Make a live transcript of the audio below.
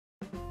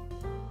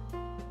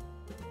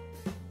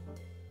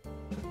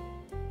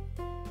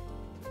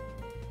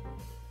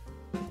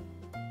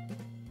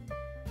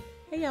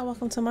Hey y'all,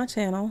 welcome to my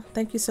channel.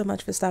 Thank you so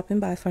much for stopping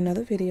by for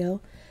another video.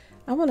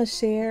 I want to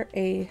share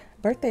a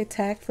birthday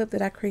tag flip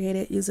that I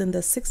created using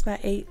the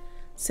 6x8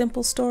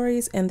 simple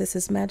stories, and this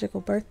is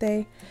Magical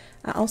Birthday.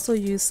 I also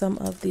used some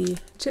of the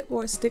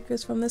chipboard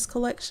stickers from this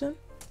collection,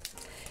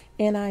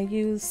 and I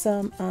used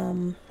some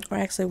or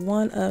actually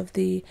one of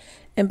the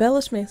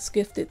embellishments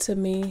gifted to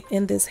me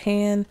in this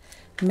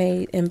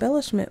handmade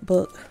embellishment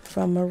book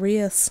from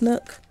Maria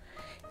Snook,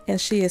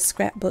 and she is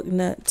Scrapbook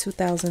Nut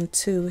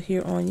 2002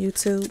 here on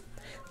YouTube.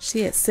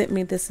 She had sent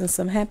me this in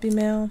some Happy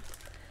Mail.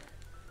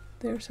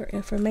 There's her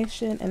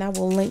information, and I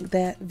will link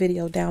that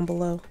video down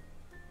below.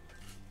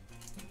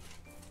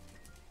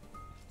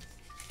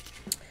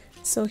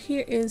 So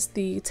here is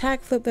the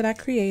tag flip that I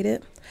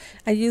created.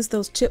 I used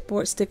those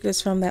chipboard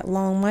stickers from that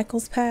Long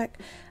Michaels pack.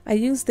 I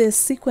used this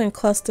sequin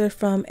cluster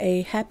from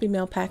a Happy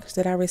Mail package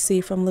that I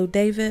received from Lou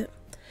David.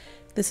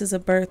 This is a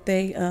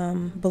birthday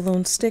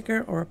balloon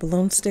sticker or a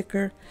balloon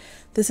sticker.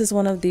 This is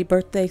one of the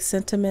birthday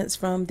sentiments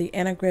from the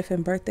Anna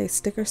Griffin birthday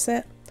sticker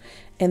set.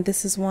 And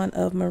this is one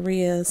of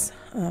Maria's,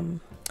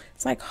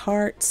 it's like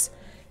hearts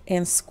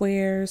and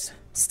squares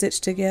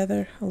stitched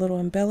together, a little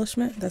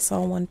embellishment that's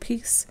all one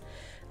piece.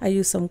 I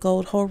used some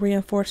gold hole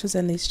reinforcers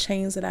and these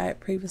chains that I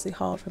had previously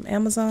hauled from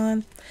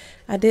Amazon.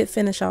 I did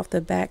finish off the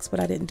backs, but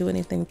I didn't do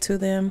anything to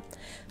them.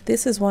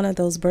 This is one of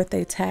those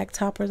birthday tag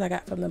toppers I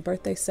got from the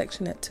birthday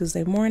section at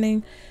Tuesday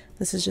Morning.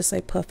 This is just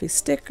a puffy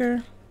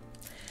sticker.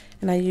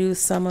 And I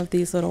used some of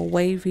these little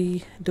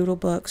wavy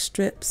doodlebug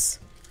strips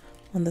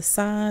on the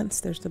sides.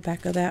 There's the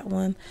back of that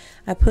one.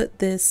 I put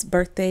this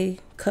birthday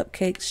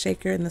cupcake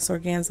shaker in this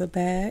organza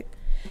bag.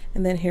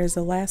 And then here's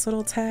the last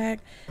little tag.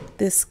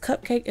 This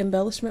cupcake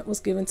embellishment was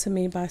given to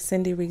me by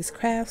Cindy Reed's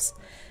Crafts.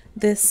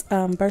 This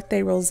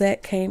birthday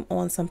rosette came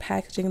on some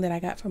packaging that I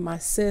got from my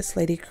sis,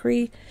 Lady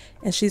Cree,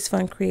 and she's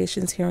Fun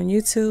Creations here on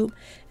YouTube.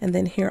 And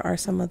then here are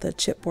some of the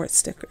chipboard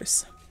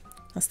stickers.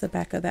 That's the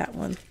back of that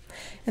one.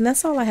 And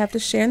that's all I have to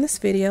share in this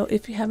video.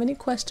 If you have any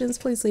questions,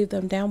 please leave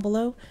them down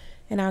below,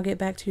 and I'll get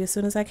back to you as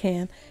soon as I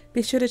can.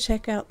 Be sure to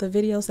check out the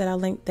videos that I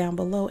linked down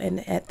below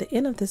and at the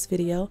end of this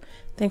video.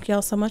 Thank you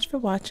all so much for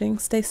watching.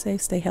 Stay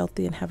safe, stay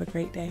healthy, and have a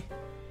great day.